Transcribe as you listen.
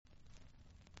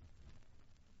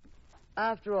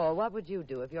After all, what would you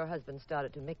do if your husband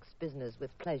started to mix business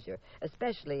with pleasure,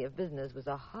 especially if business was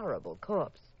a horrible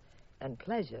corpse and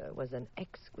pleasure was an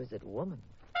exquisite woman?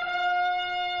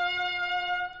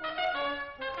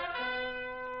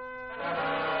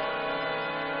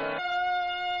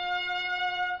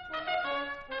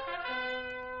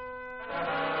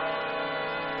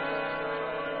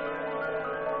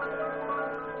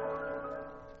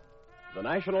 The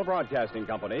National Broadcasting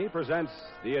Company presents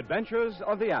The Adventures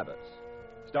of the Abbotts,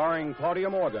 starring Claudia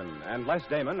Morgan and Les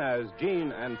Damon as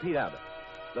Jean and Pete Abbott,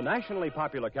 the nationally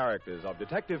popular characters of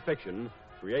detective fiction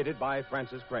created by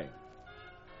Francis Crane.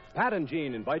 Pat and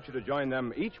Jean invite you to join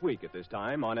them each week at this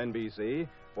time on NBC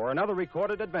for another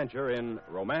recorded adventure in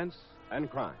romance and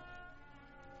crime.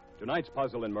 Tonight's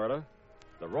puzzle and murder,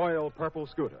 the Royal Purple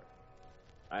Scooter.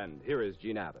 And here is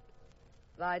Jean Abbott.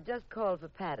 Well, I just called for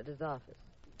Pat at his office.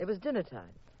 It was dinner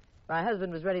time. My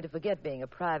husband was ready to forget being a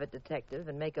private detective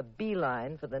and make a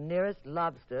beeline for the nearest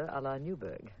lobster a la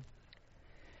Newburgh.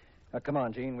 Come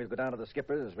on, Jean. We'll go down to the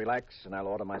skipper's, relax, and I'll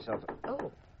order myself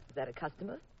Oh, is that a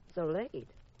customer? So late.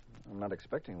 I'm not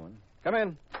expecting one. Come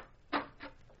in.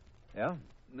 Yeah?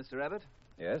 Mr. Abbott?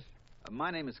 Yes?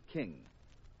 My name is King.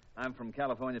 I'm from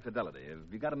California Fidelity.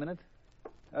 Have you got a minute?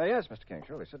 Yes, Mr. King.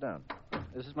 Surely. Sit down.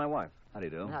 This is my wife. How do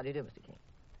you do? How do you do, Mr. King?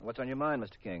 What's on your mind,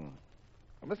 Mr. King?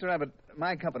 Well, Mr. Abbott,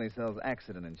 my company sells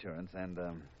accident insurance, and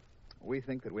we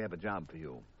think that we have a job for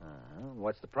you.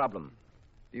 What's the problem?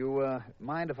 Do you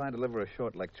mind if I deliver a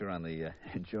short lecture on the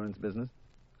insurance business?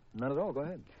 Not at all. Go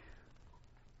ahead.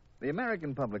 The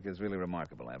American public is really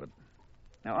remarkable, Abbott.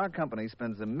 Now, our company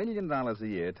spends $1 million a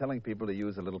year telling people to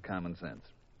use a little common sense.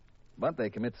 But they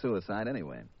commit suicide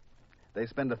anyway. They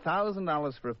spend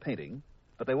 $1,000 for a painting,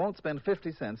 but they won't spend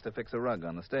 50 cents to fix a rug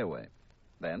on the stairway.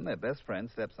 Then their best friend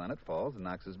steps on it, falls, and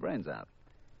knocks his brains out.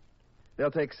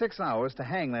 They'll take 6 hours to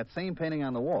hang that same painting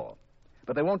on the wall,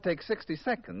 but they won't take 60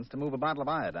 seconds to move a bottle of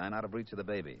iodine out of reach of the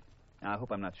baby. Now, I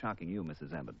hope I'm not shocking you,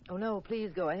 Mrs. Abbott. Oh, no, please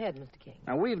go ahead, Mr. King.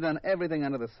 Now, we've done everything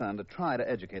under the sun to try to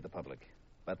educate the public,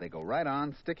 but they go right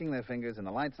on sticking their fingers in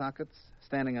the light sockets,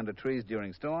 standing under trees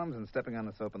during storms, and stepping on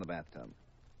the soap in the bathtub.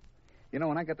 You know,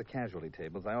 when I get the casualty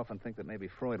tables, I often think that maybe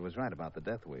Freud was right about the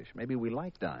death wish. Maybe we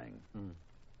like dying.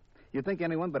 You'd think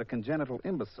anyone but a congenital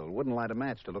imbecile wouldn't light a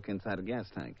match to look inside a gas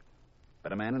tank.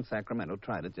 But a man in Sacramento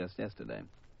tried it just yesterday.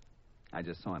 I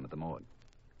just saw him at the morgue.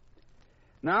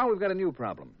 Now we've got a new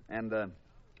problem, and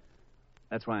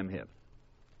that's why I'm here.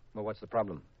 Well, what's the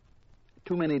problem?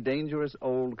 Too many dangerous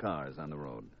old cars on the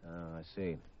road. Oh, I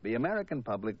see. The American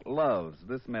public loves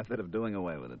this method of doing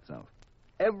away with itself.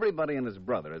 Everybody and his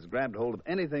brother has grabbed hold of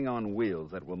anything on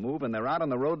wheels that will move, and they're out on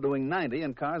the road doing 90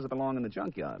 in cars that belong in the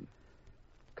junkyard.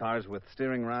 Cars with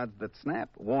steering rods that snap,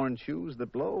 worn shoes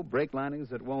that blow, brake linings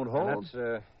that won't hold.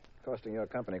 That's costing your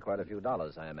company quite a few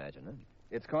dollars, I imagine, huh?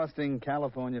 It's costing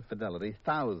California Fidelity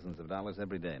thousands of dollars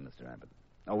every day, Mr. Abbott.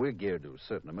 Oh, we're geared to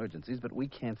certain emergencies, but we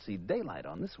can't see daylight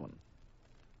on this one.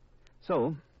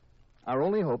 So, our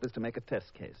only hope is to make a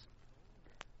test case.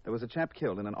 There was a chap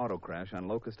killed in an auto crash on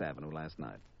Locust Avenue last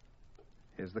night.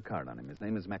 Here's the card on him. His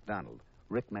name is MacDonald.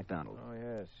 Rick MacDonald.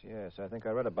 Oh, yes. I think I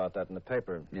read about that in the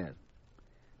paper. Yes.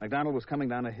 MacDonald was coming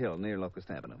down a hill near Locust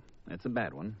Avenue. It's a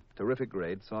bad one. Terrific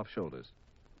grade, soft shoulders.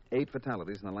 8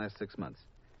 fatalities in the last 6 months.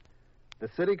 The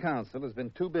city council has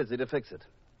been too busy to fix it.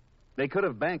 They could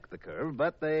have banked the curve,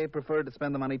 but they preferred to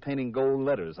spend the money painting gold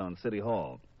letters on City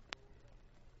Hall.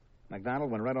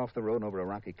 MacDonald went right off the road and over a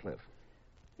rocky cliff.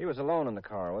 He was alone in the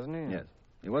car, wasn't he? Yes.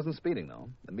 He wasn't speeding, though.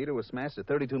 The meter was smashed at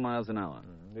 32 miles an hour.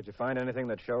 Did you find anything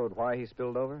that showed why he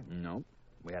spilled over? No.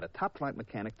 We had a top-flight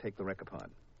mechanic take the wreck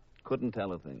apart. Couldn't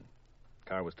tell a thing.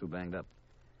 Car was too banged up.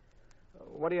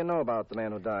 What do you know about the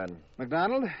man who died?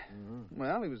 MacDonald?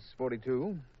 Well, he was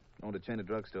 42, owned a chain of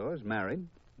drugstores, married.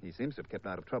 He seems to have kept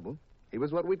out of trouble. He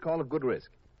was what we'd call a good risk.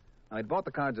 Now, he'd bought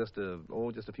the car just a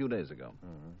few days ago.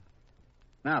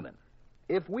 Now then,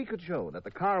 if we could show that the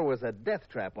car was a death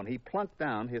trap when he plunked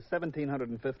down his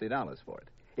 $1,750 for it,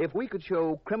 if we could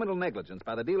show criminal negligence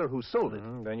by the dealer who sold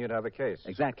it... Then you'd have a case.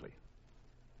 Exactly.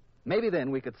 Maybe then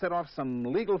we could set off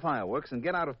some legal fireworks and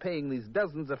get out of paying these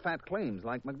dozens of fat claims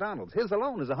like MacDonald's. His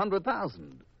alone is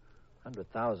 $100,000.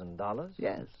 $100,000?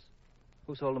 Yes.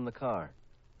 Who sold him the car?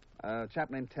 A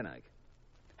chap named Tenike.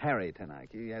 Harry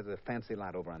Tenike. He has a fancy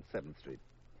lot over on 7th Street.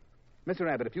 Mr.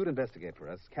 Abbott, if you'd investigate for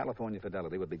us, California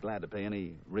Fidelity would be glad to pay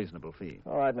any reasonable fee.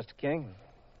 All right, Mr. King.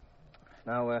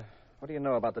 Now, what do you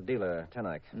know about the dealer,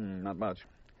 Tenike? Not much.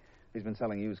 He's been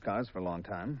selling used cars for a long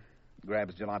time.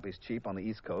 Grabs jalopies cheap on the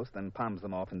East Coast, then palms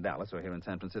them off in Dallas or here in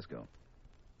San Francisco.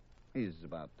 He's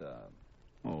about,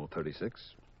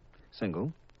 36.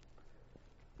 Single.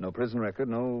 No prison record,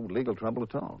 no legal trouble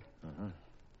at all. Mm-hmm.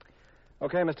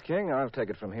 Okay, Mr. King, I'll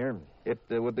take it from here. It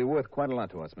would be worth quite a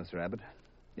lot to us, Mr. Abbott,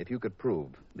 if you could prove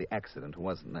the accident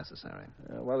wasn't necessary.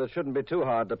 Well, it shouldn't be too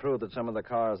hard to prove that some of the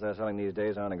cars they're selling these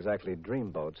days aren't exactly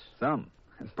dreamboats. Some.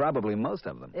 Probably most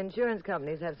of them. Insurance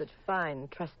companies have such fine,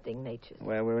 trusting natures.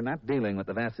 Well, we're not dealing with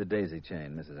the Vassar Daisy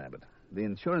chain, Mrs. Abbott. The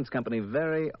insurance company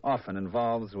very often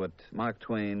involves what Mark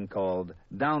Twain called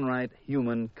downright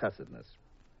human cussedness.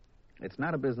 It's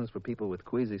not a business for people with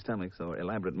queasy stomachs or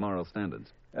elaborate moral standards.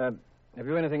 Have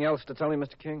you anything else to tell me,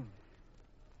 Mr. King?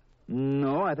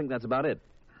 No, I think that's about it.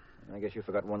 I guess you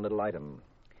forgot one little item.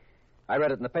 I read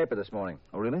it in the paper this morning.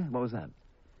 Oh, really? What was that?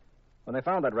 When they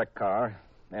found that wrecked car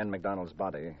and McDonald's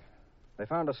body, they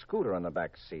found a scooter on the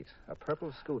back seat, a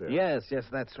purple scooter. Yes,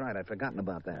 that's right. I'd forgotten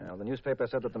about that. Well, the newspaper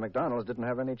said that the McDonald's didn't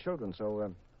have any children,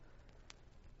 so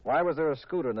why was there a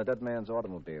scooter in the dead man's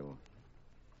automobile?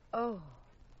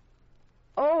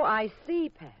 Oh, I see,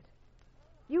 Pat.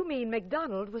 You mean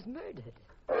MacDonald was murdered.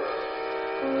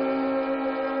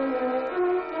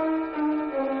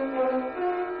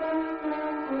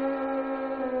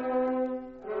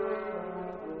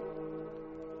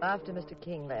 After Mr.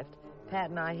 King left, Pat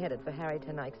and I headed for Harry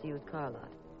Tenike's used car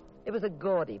lot. It was a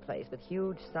gaudy place with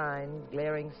huge signs,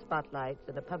 glaring spotlights,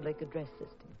 and a public address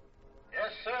system.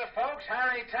 Yes, sir, folks.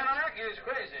 Harry Tenike is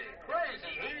crazy.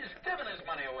 Crazy. He's giving his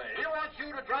money away. He wants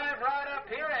you to drive right up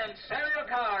here and sell your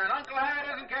car, and Uncle Harry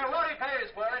doesn't care what he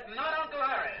pays for it, not Uncle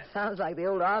Harry. Sounds like the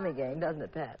old Army game, doesn't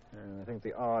it, Pat? I think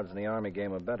the odds in the Army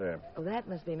game are better. Oh, that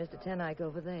must be Mr. Tenike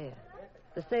over there.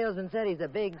 The salesman said he's a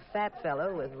big, fat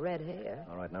fellow with red hair.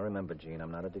 All right, now remember, Gene,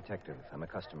 I'm not a detective. I'm a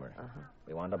customer. Uh-huh.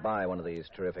 We want to buy one of these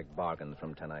terrific bargains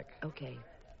from Tenike. Okay.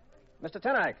 Mr.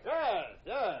 Tenike.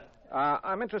 Yes.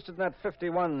 I'm interested in that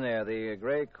 51 there, the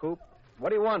gray coupe. What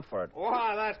do you want for it?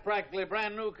 Why, that's practically a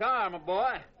brand new car, my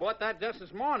boy. Bought that just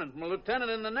this morning from a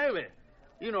lieutenant in the Navy.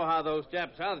 You know how those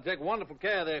chaps are. They take wonderful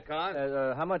care of their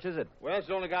cars. How much is it? Well, it's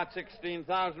only got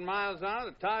 16,000 miles on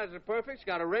it. The tires are perfect. It's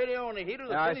got a radio and a heater.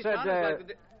 The I finish said, on it's like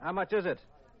the... how much is it?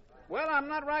 Well, I'm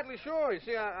not rightly sure. You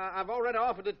see, I've already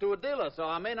offered it to a dealer, so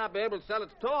I may not be able to sell it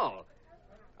at all.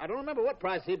 I don't remember what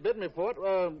price he bid me for it.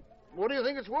 What do you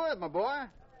think it's worth, my boy?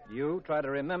 You try to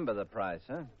remember the price,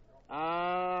 huh?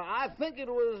 I think it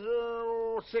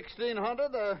was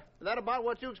 $1,600. Is that about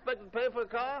what you expected to pay for a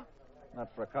car?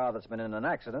 Not for a car that's been in an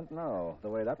accident, no, the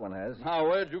way that one has. Now,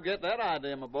 where'd you get that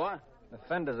idea, my boy? The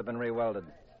fenders have been rewelded.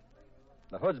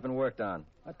 The hood's been worked on.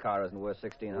 That car isn't worth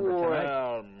 $1,600 tonight.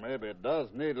 Well, maybe it does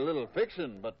need a little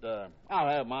fixing, but I'll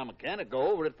have my mechanic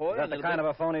go over it for you. Is that the kind of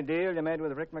a phony deal you made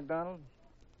with Rick McDonald?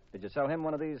 Did you sell him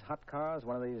one of these hot cars,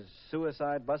 one of these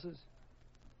suicide buses?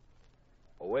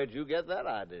 Well, where'd you get that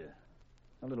idea?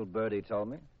 A little birdie told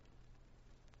me.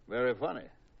 Very funny.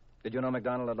 Did you know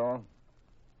McDonald at all?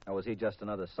 Or was he just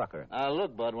another sucker?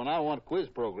 Look, Bud, when I want quiz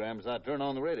programs, I turn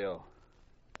on the radio.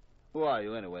 Who are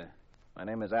you, anyway? My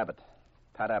name is Abbott.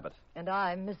 Pat Abbott. And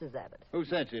I'm Mrs. Abbott. Who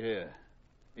sent you here?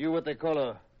 You what they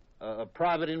call a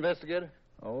private investigator?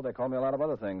 Oh, they call me a lot of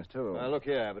other things, too. Look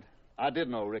here, Abbott. I did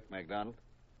know Rick McDonald.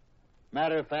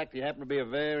 Matter of fact, he happened to be a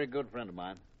very good friend of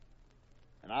mine.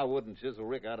 And I wouldn't chisel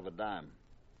Rick out of a dime.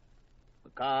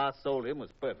 The car I sold him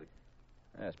was perfect.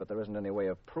 Yes, but there isn't any way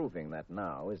of proving that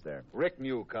now, is there? Rick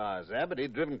knew cars, Abbott.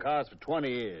 He'd driven cars for 20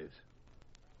 years.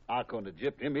 I couldn't have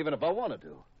gypped him even if I wanted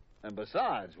to. And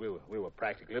besides, we were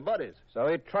practically buddies. So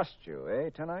he'd trust you, eh,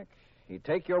 Tenike? He'd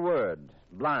take your word,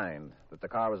 blind, that the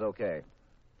car was okay.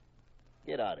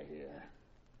 Get out of here.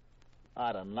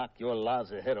 I'd have knocked your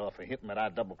lousy head off for hinting that I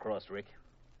double-crossed Rick.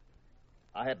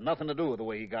 I had nothing to do with the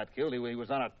way he got killed. He was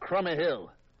on a crummy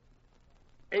hill.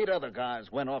 8 other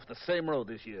guys went off the same road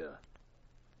this year.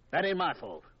 That ain't my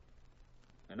fault.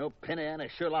 And no Penny Annie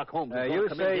Sherlock Holmes. You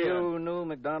say you knew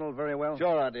McDonald very well?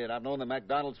 Sure I did. I've known the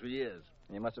McDonalds for years.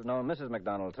 You must have known Mrs.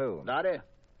 McDonald, too. Dottie?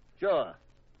 Sure.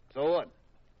 So what?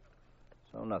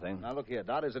 So nothing. Now, look here.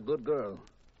 Dottie's a good girl.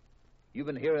 You've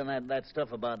been hearing that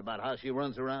stuff about how she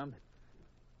runs around?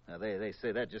 Now, they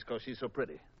say that just because she's so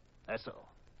pretty. That's all.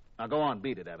 Now, go on.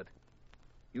 Beat it, Abbott.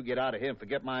 You get out of here and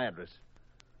forget my address.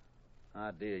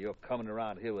 Ah, dear, you're coming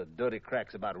around here with dirty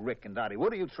cracks about Rick and Dottie.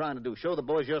 What are you trying to do? Show the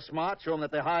boys you're smart? Show them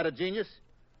that they hired a genius?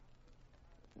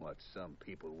 What some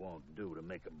people won't do to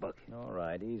make a buck. All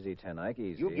right, easy, Tenike,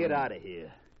 easy. You get out of here.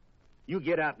 You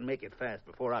get out and make it fast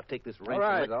before I take this wrench.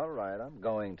 All right, I'm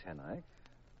going, Tenike.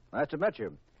 Nice to meet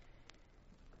you.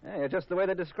 Yeah, you're just the way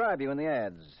they describe you in the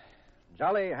ads.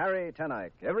 Jolly Harry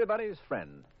Tenike, everybody's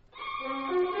friend.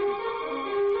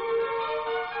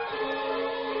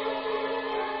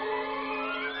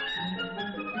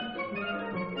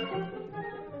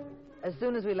 As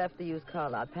soon as we left the used car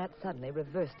lot, Pat suddenly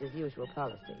reversed his usual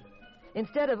policy.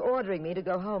 Instead of ordering me to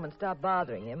go home and stop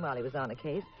bothering him while he was on a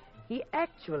case, he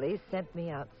actually sent me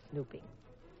out snooping.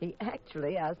 He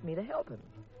actually asked me to help him.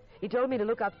 He told me to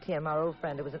look up Tim, our old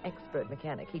friend who was an expert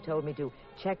mechanic. He told me to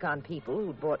check on people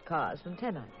who'd bought cars from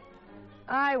Tenai.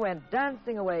 I went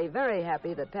dancing away, very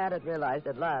happy that Pat had realized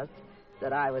at last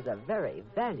that I was a very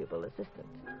valuable assistant.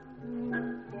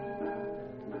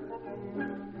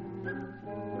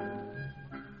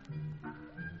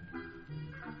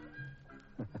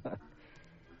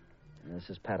 This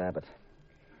is Pat Abbott.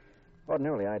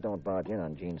 Ordinarily, I don't barge in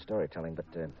on Gene's storytelling, but,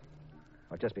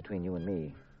 just between you and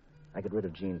me, I got rid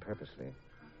of Gene purposely.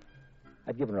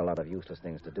 I'd given her a lot of useless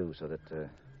things to do so that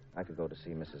I could go to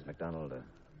see Mrs. McDonald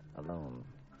alone.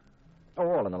 Oh,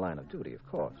 all in the line of duty, of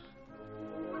course.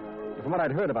 From what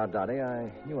I'd heard about Dottie,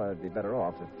 I knew I'd be better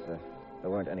off if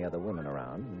there weren't any other women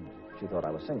around, and she thought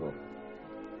I was single.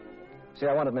 See,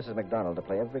 I wanted Mrs. McDonald to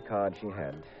play every card she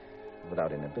had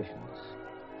without inhibitions.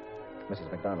 Mrs.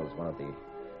 McDonald's one of the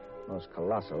most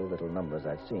colossal little numbers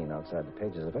I'd seen outside the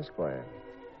pages of Esquire.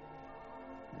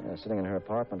 Sitting in her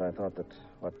apartment, I thought that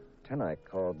what Tenai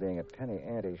called being a penny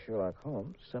anti-Sherlock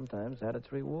Holmes sometimes had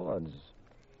its rewards.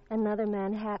 Another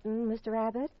Manhattan, Mr.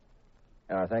 Abbott?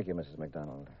 Thank you, Mrs.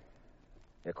 McDonald.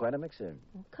 You're quite a mixer.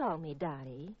 Call me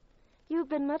Dottie. You've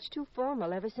been much too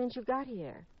formal ever since you got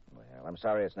here. Well, I'm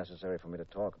sorry it's necessary for me to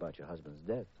talk about your husband's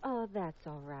death. Oh, that's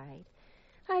all right.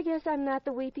 I guess I'm not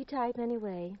the weepy type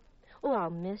anyway. Oh, I'll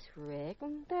miss Rick.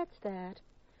 That's that.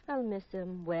 I'll miss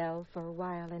him, well, for a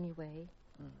while anyway.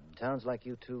 Sounds like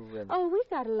you two... Oh, we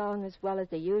got along as well as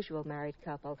the usual married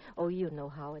couple. Oh, you know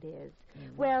how it is.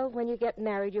 Well, when you get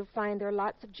married, you'll find there are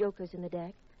lots of jokers in the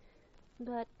deck.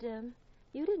 But,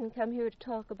 you didn't come here to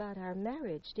talk about our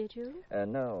marriage, did you?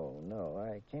 No.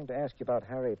 I came to ask you about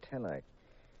Harry Tenai.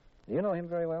 Do you know him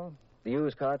very well? The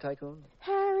used car tycoon?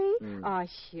 Harry? Oh,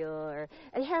 sure.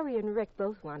 Harry and Rick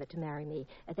both wanted to marry me.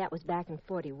 That was back in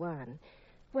 41.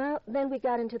 Well, then we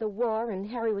got into the war, and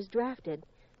Harry was drafted.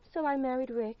 So I married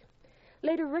Rick.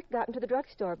 Later, Rick got into the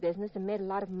drugstore business and made a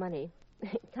lot of money.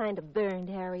 It kind of burned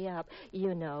Harry up.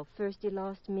 You know, first he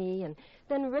lost me, and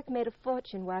then Rick made a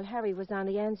fortune while Harry was on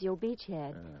the Anzio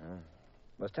beachhead.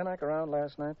 Was Tenai around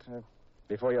last night,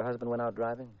 before your husband went out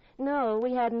driving? No,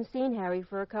 we hadn't seen Harry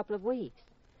for a couple of weeks.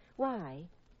 Why?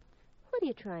 What are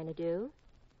you trying to do?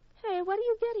 Hey, what are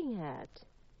you getting at?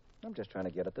 I'm just trying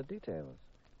to get at the details.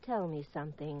 Tell me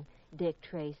something, Dick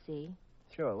Tracy.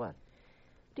 Sure, what?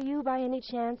 Do you by any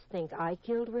chance think I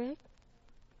killed Rick?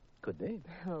 Could be.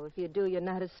 Oh, if you do, you're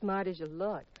not as smart as you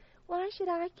look. Why should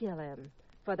I kill him?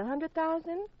 For the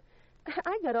 100,000?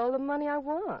 I got all the money I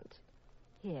want.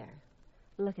 Here,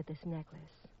 look at this necklace.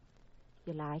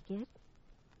 You like it?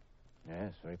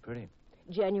 Yes, very pretty.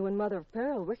 Genuine mother of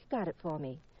pearl. Rick got it for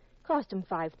me. Cost him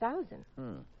 $5,000.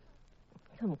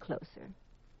 Come closer.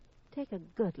 Take a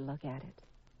good look at it.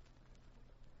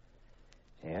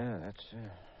 Yeah, that's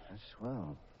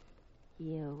swell.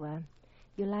 You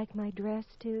like my dress,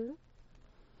 too?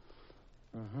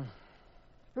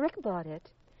 Rick bought it.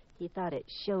 He thought it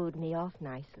showed me off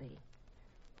nicely.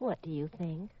 What do you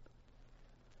think?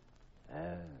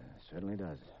 Certainly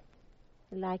does.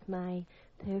 Like my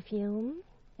perfume?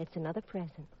 It's another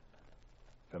present.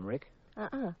 From Rick?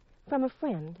 From a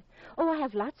friend. Oh, I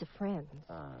have lots of friends.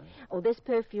 Oh, this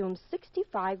perfume's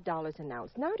 $65 an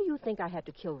ounce. Now, do you think I had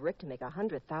to kill Rick to make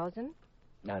 100,000?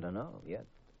 I don't know yet.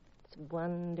 It's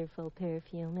wonderful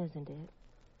perfume, isn't it?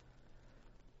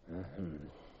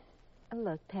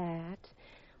 Look, Pat,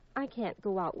 I can't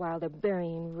go out while they're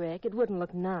burying Rick. It wouldn't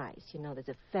look nice. You know, there's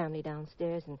a family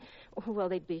downstairs, and, well,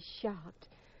 they'd be shocked.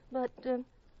 But,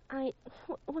 I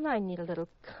need a little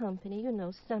company, you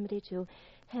know, somebody to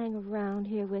hang around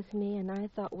here with me, and I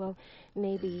thought, well,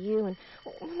 maybe you and...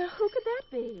 now, who could that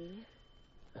be?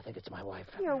 I think it's my wife.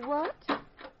 Your what?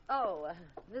 Oh,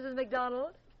 Mrs.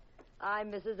 McDonald?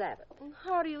 I'm Mrs. Abbott.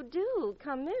 How do you do?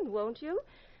 Come in, won't you?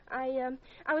 I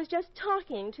was just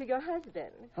talking to your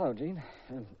husband. Hello, Gene.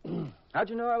 How'd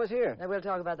you know I was here? We'll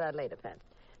talk about that later, Pat.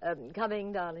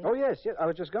 Coming, darling? Oh, yes, I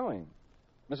was just going.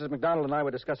 Mrs. McDonald and I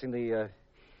were discussing the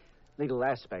legal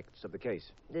aspects of the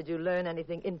case. Did you learn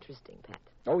anything interesting, Pat?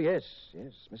 Oh, yes.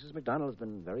 Mrs. McDonald has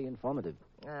been very informative.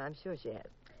 I'm sure she has.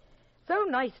 So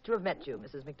nice to have met you,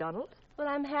 Mrs. McDonald. Well,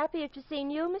 I'm happier to see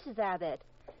you, Mrs. Abbott.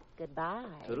 Goodbye.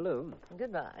 Toodaloo.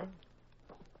 Goodbye.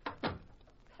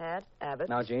 Pat Abbott.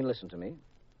 Now, Gene, listen to me.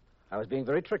 I was being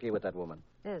very tricky with that woman.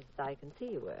 Yes, I can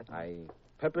see you were. I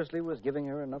purposely was giving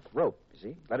her enough rope, you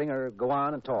see, letting her go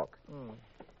on and talk.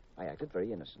 I acted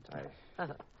very innocent. I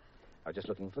was just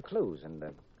looking for clues, and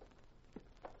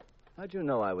how'd you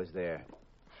know I was there?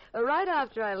 Right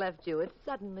after I left you, it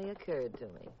suddenly occurred to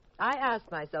me. I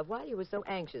asked myself why you were so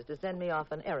anxious to send me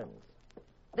off on errands.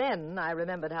 Then I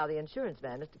remembered how the insurance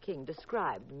man, Mr. King,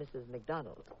 described Mrs.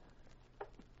 McDonald.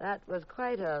 That was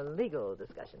quite a legal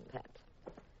discussion, Pat.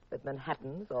 With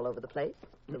Manhattans all over the place,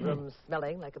 the room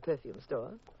smelling like a perfume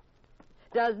store.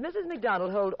 Does Mrs.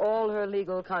 McDonald hold all her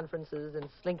legal conferences in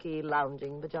slinky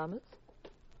lounging pajamas?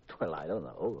 Well, I don't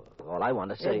know. All I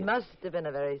want to say... It must have been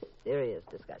a very serious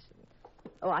discussion.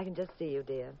 Oh, I can just see you,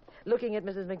 dear, looking at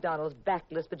Mrs. McDonald's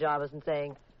backless pajamas and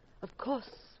saying, of course,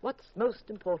 what's most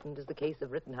important is the case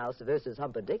of Rittenhouse versus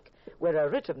Humperdinck, where a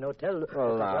writ of notel...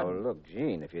 Well, now, look,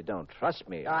 Jean, if you don't trust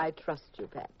me... I trust you,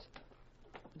 Pat.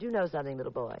 Do you know something,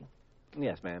 little boy?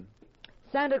 Yes, ma'am.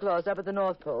 Santa Claus up at the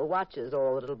North Pole watches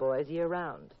all the little boys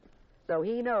year-round. So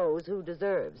he knows who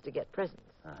deserves to get presents.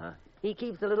 Uh-huh. He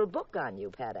keeps a little book on you,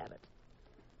 Pat Abbott.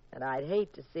 And I'd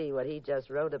hate to see what he just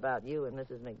wrote about you and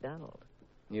Mrs. McDonald.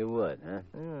 You would, huh?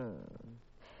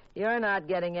 You're not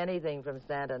getting anything from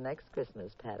Santa next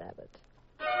Christmas, Pat Abbott.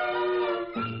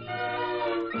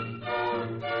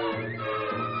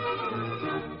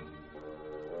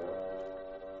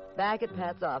 Back at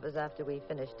Pat's office after we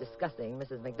finished discussing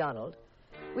Mrs. McDonald,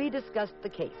 we discussed the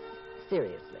case,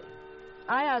 seriously.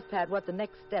 I asked Pat what the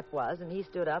next step was, and he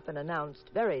stood up and announced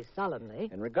very solemnly...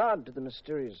 In regard to the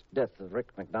mysterious death of Rick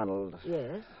McDonald...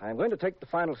 Yes? I'm going to take the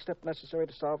final step necessary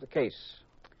to solve the case.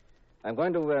 I'm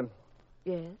going to,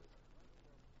 Yes?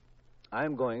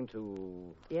 I'm going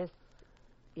to... Yes?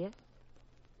 Yes?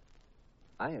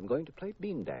 I am going to play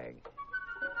beanbag.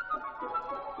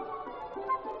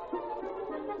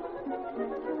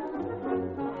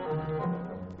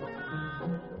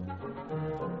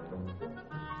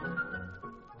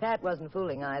 Pat wasn't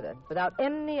fooling either. Without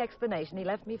any explanation, he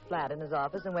left me flat in his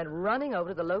office and went running over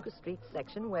to the Locust Street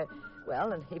section where,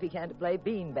 and he began to play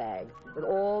beanbag with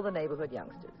all the neighborhood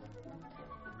youngsters.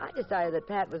 I decided that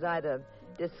Pat was either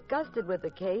disgusted with the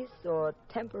case or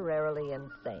temporarily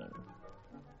insane.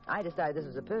 I decided this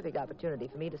was a perfect opportunity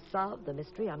for me to solve the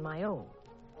mystery on my own.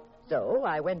 So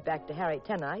I went back to Harry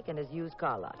Tenike and his used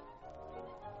car lot.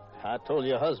 I told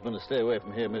your husband to stay away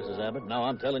from here, Mrs. Abbott. Now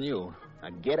I'm telling you. Now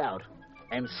get out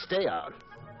and stay out.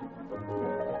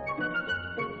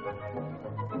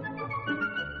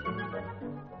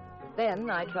 Then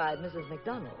I tried Mrs.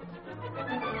 McDonald.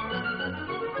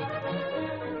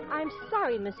 I'm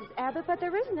sorry, Mrs. Abbott, but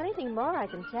there isn't anything more I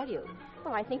can tell you.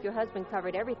 Well, I think your husband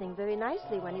covered everything very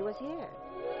nicely when he was here.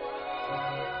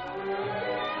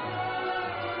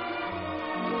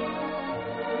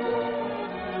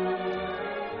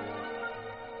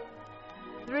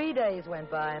 3 days went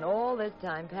by, and all this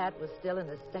time Pat was still in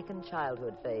his second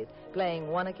childhood phase, playing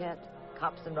one-a-cat,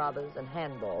 cops and robbers, and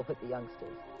handball with the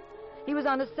youngsters. He was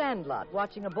on a sandlot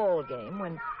watching a ball game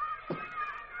when...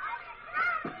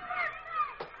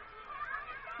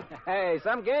 Hey,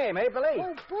 some game, eh, Billy?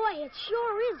 Oh, boy, it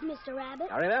sure is, Mr. Abbott.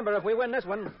 Now, remember, if we win this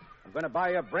one, I'm going to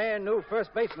buy you a brand new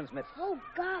first baseman's mitt. Oh,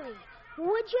 golly.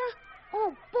 Would you?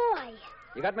 Oh, boy.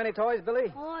 You got many toys,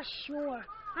 Billy? Oh, sure.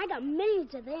 I got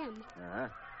millions of them. Uh-huh.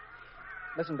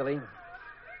 Listen, Billy,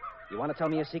 you want to tell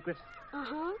me a secret?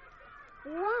 Uh-huh.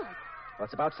 What? Well,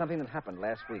 it's about something that happened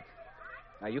last week.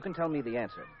 Now, you can tell me the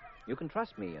answer. You can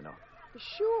trust me, you know.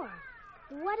 Sure.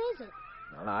 What is it?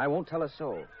 Well, now, I won't tell a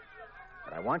soul.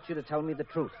 But I want you to tell me the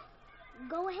truth.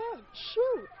 Go ahead.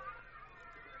 Shoot.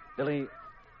 Billy,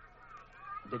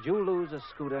 did you lose a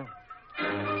scooter?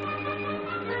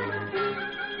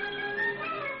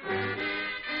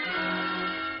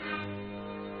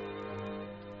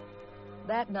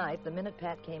 That night, the minute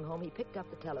Pat came home, he picked up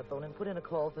the telephone and put in a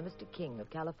call for Mr. King of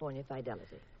California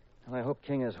Fidelity. Well, I hope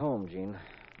King is home, Gene.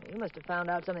 You must have found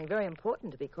out something very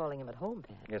important to be calling him at home,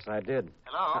 Pat. Yes, I did.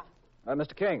 Hello?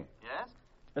 Mr. King. Yes?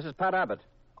 This is Pat Abbott.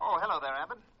 Oh, hello there,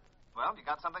 Abbott. Well, you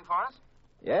got something for us?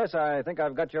 Yes, I think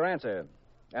I've got your answer.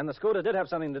 And the scooter did have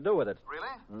something to do with it. Really?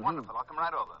 Mhm. Wonderful. I'll come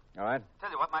right over. All right. Tell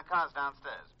you what, my car's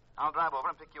downstairs. I'll drive over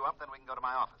and pick you up, then we can go to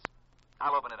my office.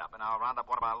 I'll open it up, and I'll round up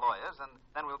one of our lawyers, and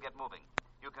then we'll get moving.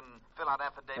 You can fill out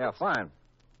affidavits. Yeah, fine.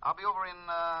 I'll be over in,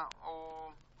 I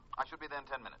should be there in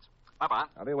 10 minutes. Bye-bye.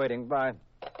 I'll be waiting. Bye.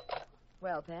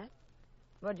 Well, Pat,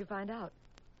 what'd you find out?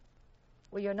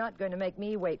 Well, you're not going to make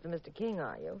me wait for Mr. King,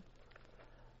 are you?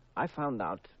 I found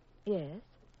out. Yes?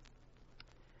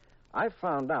 I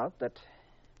found out that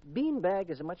beanbag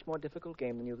is a much more difficult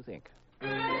game than you think.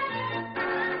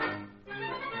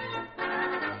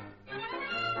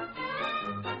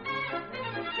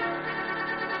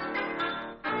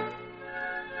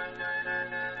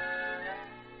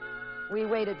 We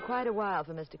waited quite a while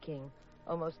for Mr. King,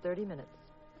 almost 30 minutes.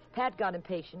 Pat got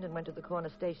impatient and went to the corner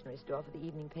stationery store for the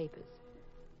evening papers.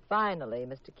 Finally,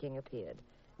 Mr. King appeared.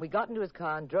 We got into his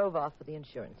car and drove off for the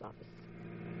insurance office.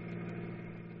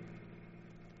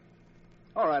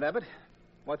 All right, Abbott.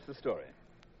 What's the story?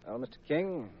 Well, Mr.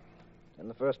 King, in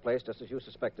the first place, just as you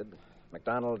suspected,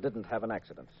 McDonald didn't have an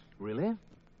accident. Really?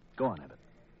 Go on, Abbott.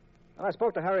 Well, I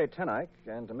spoke to Harry Tenike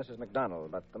and to Mrs.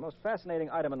 McDonald, but the most fascinating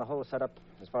item in the whole setup,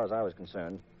 as far as I was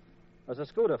concerned, was a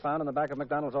scooter found in the back of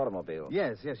McDonald's automobile.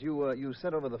 Yes. You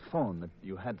said over the phone that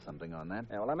you had something on that.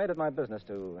 Yeah, well, I made it my business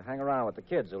to hang around with the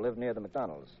kids who lived near the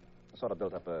McDonald's. I sort of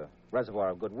built up a reservoir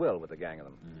of goodwill with the gang of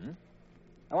them. Mm-hmm.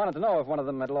 I wanted to know if one of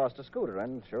them had lost a scooter,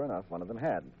 and sure enough, one of them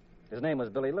had. His name was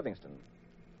Billy Livingston.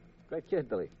 Great kid,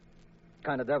 Billy.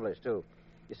 Kind of devilish, too.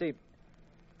 You see,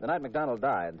 the night McDonald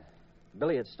died,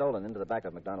 Billy had stolen into the back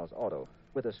of McDonald's auto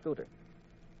with a scooter.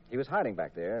 He was hiding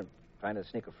back there, trying to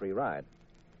sneak a free ride.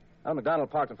 Well, McDonald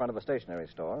parked in front of a stationery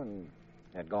store and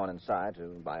had gone inside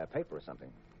to buy a paper or something.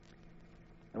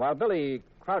 And while Billy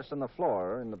crouched on the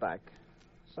floor in the back,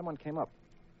 someone came up.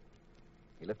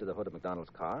 He lifted the hood of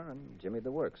McDonald's car and jimmied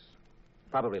the works.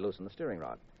 Probably loosened the steering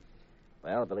rod.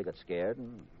 Well, Billy got scared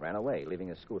and ran away, leaving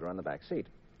his scooter on the back seat.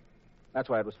 That's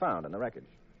why it was found in the wreckage.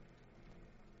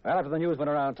 Well, after the news went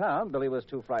around town, Billy was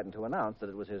too frightened to announce that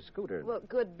it was his scooter. Well,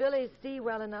 could Billy see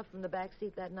well enough from the back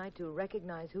seat that night to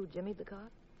recognize who jimmied the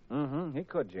car? Mm-hmm. He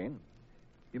could, Gene.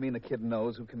 You mean the kid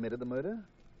knows who committed the murder?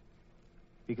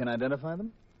 He can identify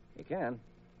them? He can.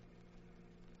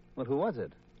 Well, who was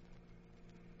it?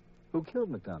 Who killed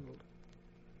McDonald?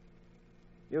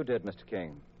 You did, Mr.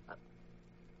 King.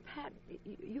 Pat,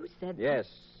 you said... Yes,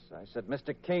 I said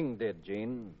Mr. King did,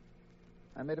 Gene.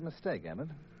 I made a mistake, Abbott.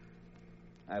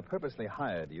 I purposely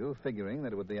hired you, figuring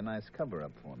that it would be a nice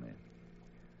cover-up for me.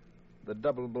 The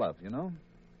double bluff, you know?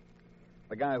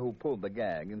 The guy who pulled the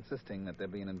gag, insisting that there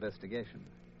be an investigation.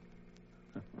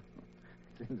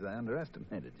 Seems I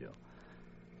underestimated you.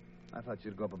 I thought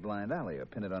you'd go up a blind alley or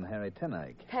pin it on Harry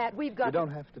Tenike. Pat, we've got... You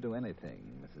don't have to do anything,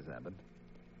 Mrs. Abbott.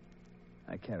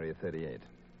 I carry a .38.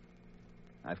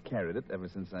 I've carried it ever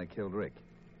since I killed Rick.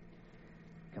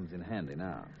 Comes in handy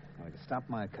now. I can stop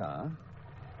my car.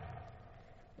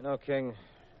 You know, King,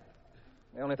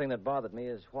 the only thing that bothered me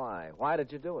is why. Why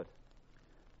did you do it?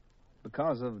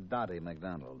 Because of Dottie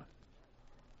McDonald.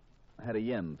 I had a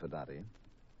yen for Dottie.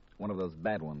 One of those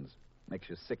bad ones. Makes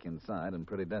you sick inside and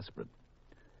pretty desperate.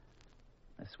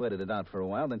 I sweated it out for a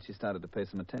while, then she started to pay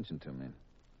some attention to me.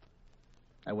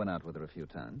 I went out with her a few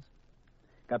times.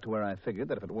 Got to where I figured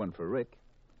that if it weren't for Rick,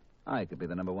 I could be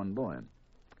the number one boy.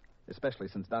 Especially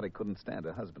since Dottie couldn't stand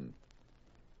her husband.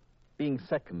 Being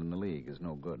second in the league is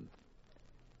no good.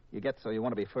 You get so you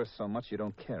want to be first so much you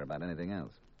don't care about anything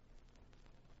else.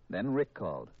 Then Rick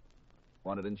called.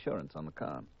 Wanted insurance on the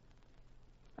car.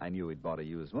 I knew he'd bought a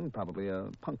used one, probably a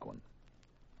punk one.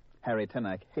 Harry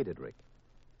Tenike hated Rick.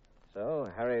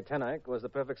 So, Harry Tenike was the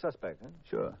perfect suspect, huh?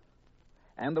 Sure.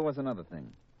 And there was another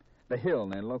thing. The hill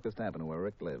near Locust Avenue where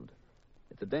Rick lived.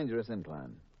 It's a dangerous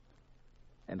incline.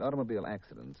 And automobile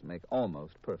accidents make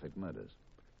almost perfect murders.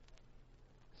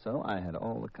 So I had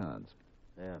all the cards.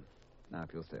 Yeah. Now, if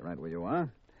you'll stay right where you are. In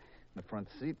the front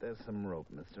seat, there's some rope,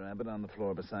 Mr. Abbott, on the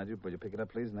floor beside you. Will you pick it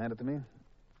up, please, and hand it to me?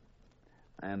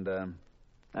 And,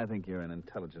 I think you're an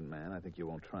intelligent man. I think you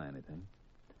won't try anything.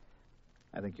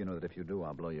 I think you know that if you do,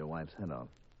 I'll blow your wife's head off.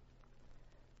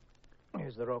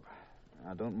 Here's the rope.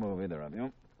 Now, don't move, either of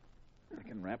you. I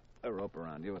can wrap the rope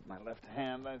around you with my left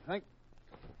hand, I think.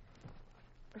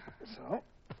 So,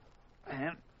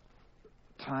 and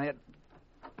tie it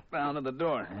down to the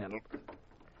door handle.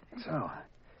 So,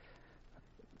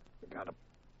 gotta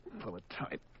pull it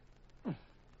tight.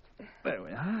 There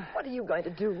we are. What are you going to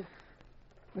do?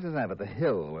 Mrs. Abbott, the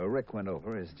hill where Rick went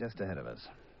over is just ahead of us.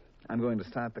 I'm going to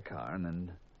start the car and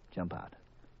then jump out.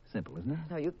 Simple, isn't it?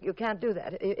 No, you can't do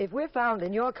that. If we're found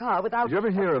in your car without... Did you ever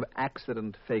hear of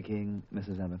accident faking,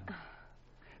 Mrs. Abbott?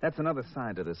 That's another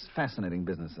side to this fascinating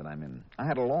business that I'm in. I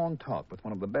had a long talk with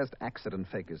one of the best accident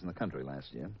fakers in the country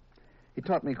last year. He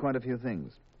taught me quite a few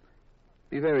things.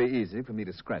 It'd be very easy for me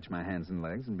to scratch my hands and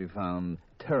legs and be found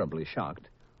terribly shocked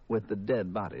with the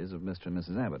dead bodies of Mr. and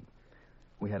Mrs. Abbott.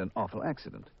 We had an awful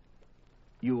accident.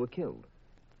 You were killed.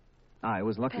 I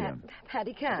was luckier. Pat,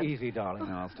 he can't. Easy, darling.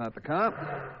 Now, I'll start the car.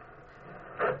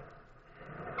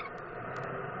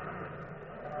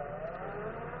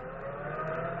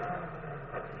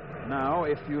 Now,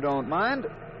 if you don't mind,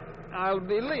 I'll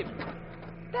be leaving.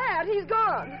 Pat, he's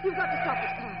gone. You've got to stop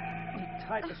this car. You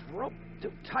tied this rope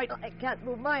too tight. I can't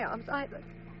move my arms either.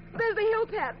 There's the hill,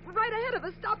 Pat, right ahead of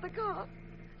us. Stop the car.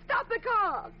 Stop the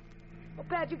car. Oh,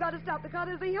 Pat, you've got to stop the car.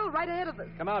 There's the hill right ahead of us.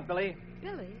 Come out, Billy.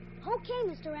 Billy? Okay,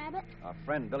 Mr. Abbott. Our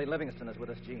friend Billy Livingston is with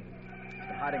us, Gene. He's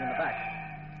been hiding in the back.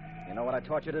 You know what I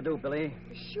taught you to do, Billy?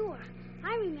 Sure.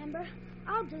 I remember.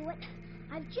 I'll do it.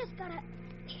 I've just got to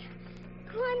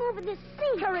climb over this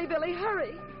seat. Hurry, Billy,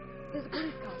 hurry. There's a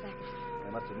police car back.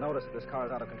 They must have noticed that this car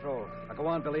is out of control. Now, go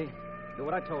on, Billy. Do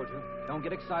what I told you. Don't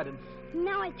get excited.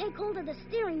 Now I take hold of the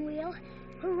steering wheel.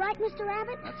 Right, Mr.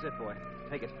 Abbott? That's it, boy.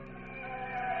 Take it.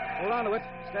 Hold on to it.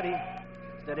 Steady.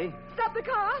 Steady. Stop the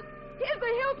car. Here's the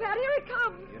hill, Pat. Here it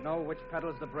comes. You know which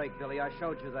pedal's the brake, Billy. I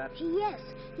showed you that.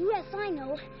 Yes, I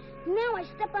know. Now I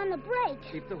step on the brake.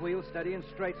 Keep the wheel steady and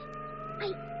straight.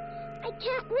 I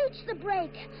can't reach the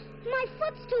brake. My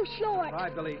foot's too short.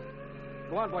 Try, Billy.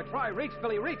 Go on, boy. Try. Reach,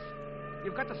 Billy. Reach.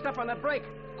 You've got to step on that brake.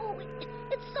 Oh,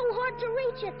 it's so hard to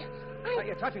reach it.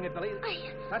 You're touching it, Billy.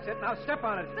 That's it. Now step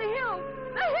on it. The hill.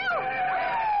 The hill.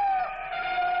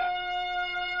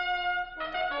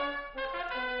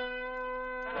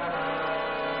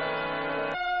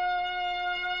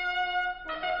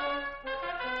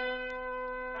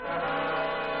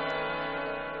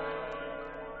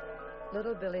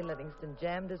 Little Billy Livingston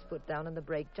jammed his foot down on the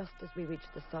brake just as we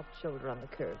reached the soft shoulder on the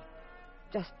curb.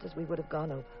 Just as we would have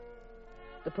gone over.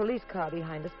 The police car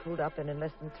behind us pulled up, and in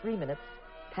less than 3 minutes,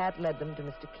 Pat led them to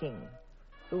Mr. King,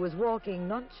 who was walking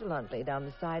nonchalantly down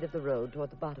the side of the road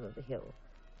toward the bottom of the hill,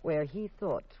 where he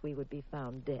thought we would be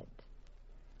found dead.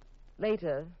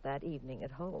 Later that evening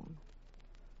at home,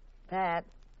 Pat,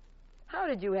 how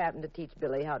did you happen to teach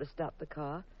Billy how to stop the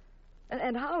car?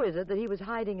 And how is it that he was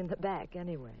hiding in the back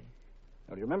anyway?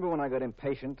 Well, do you remember when I got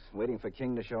impatient, waiting for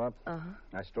King to show up? Uh-huh.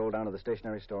 I strolled down to the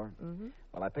stationery store. Mm-hmm.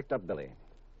 Well, I picked up Billy.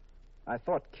 I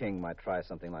thought King might try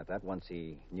something like that once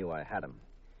he knew I had him.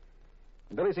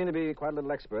 Billy seemed to be quite a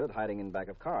little expert at hiding in back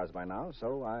of cars by now,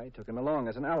 so I took him along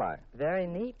as an ally. Very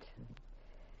neat.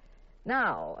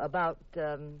 Now, about,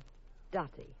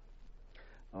 Dottie.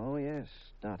 Oh, yes,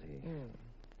 Dottie.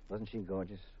 Wasn't she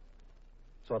gorgeous?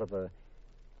 Sort of a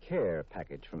care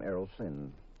package from Errol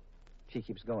Flynn. She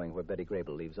keeps going where Betty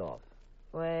Grable leaves off.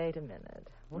 Wait a minute.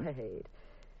 Wait.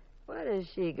 What has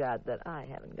she got that I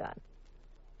haven't got?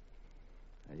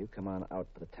 Now, you come on out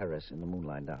to the terrace in the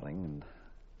moonlight, darling, and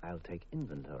I'll take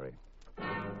inventory.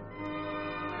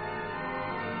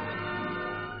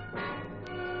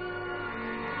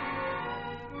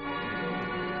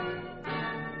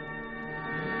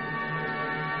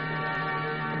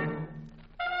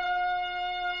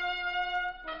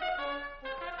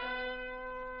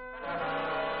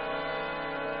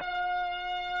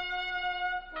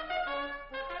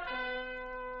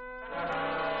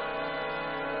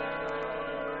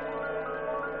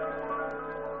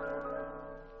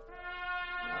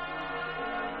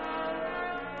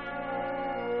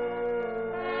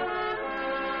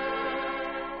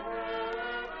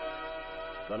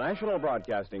 The National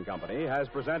Broadcasting Company has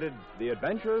presented The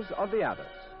Adventures of the Aotas,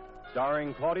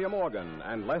 starring Claudia Morgan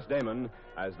and Les Damon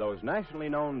as those nationally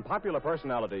known popular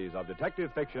personalities of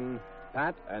detective fiction,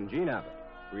 Pat and Jean Abbott,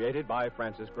 created by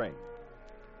Francis Crane.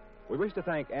 We wish to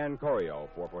thank Ann Corio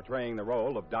for portraying the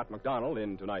role of Dot McDonald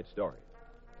in tonight's story.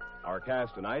 Our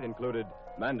cast tonight included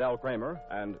Mandel Kramer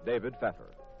and David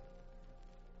Pfeffer.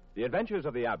 The Adventures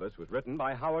of the Abbotts was written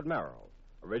by Howard Merrill.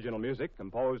 Original music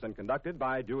composed and conducted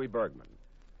by Dewey Bergman.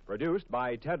 Produced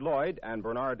by Ted Lloyd and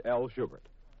Bernard L. Schubert.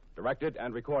 Directed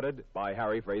and recorded by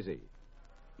Harry Frazee.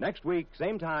 Next week,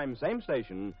 same time, same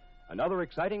station, another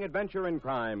exciting adventure in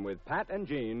crime with Pat and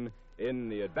Jean in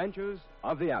The Adventures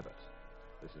of the Abbotts.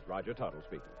 This is Roger Tuttle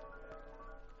speaking.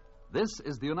 This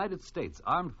is the United States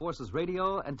Armed Forces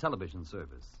Radio and Television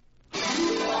Service.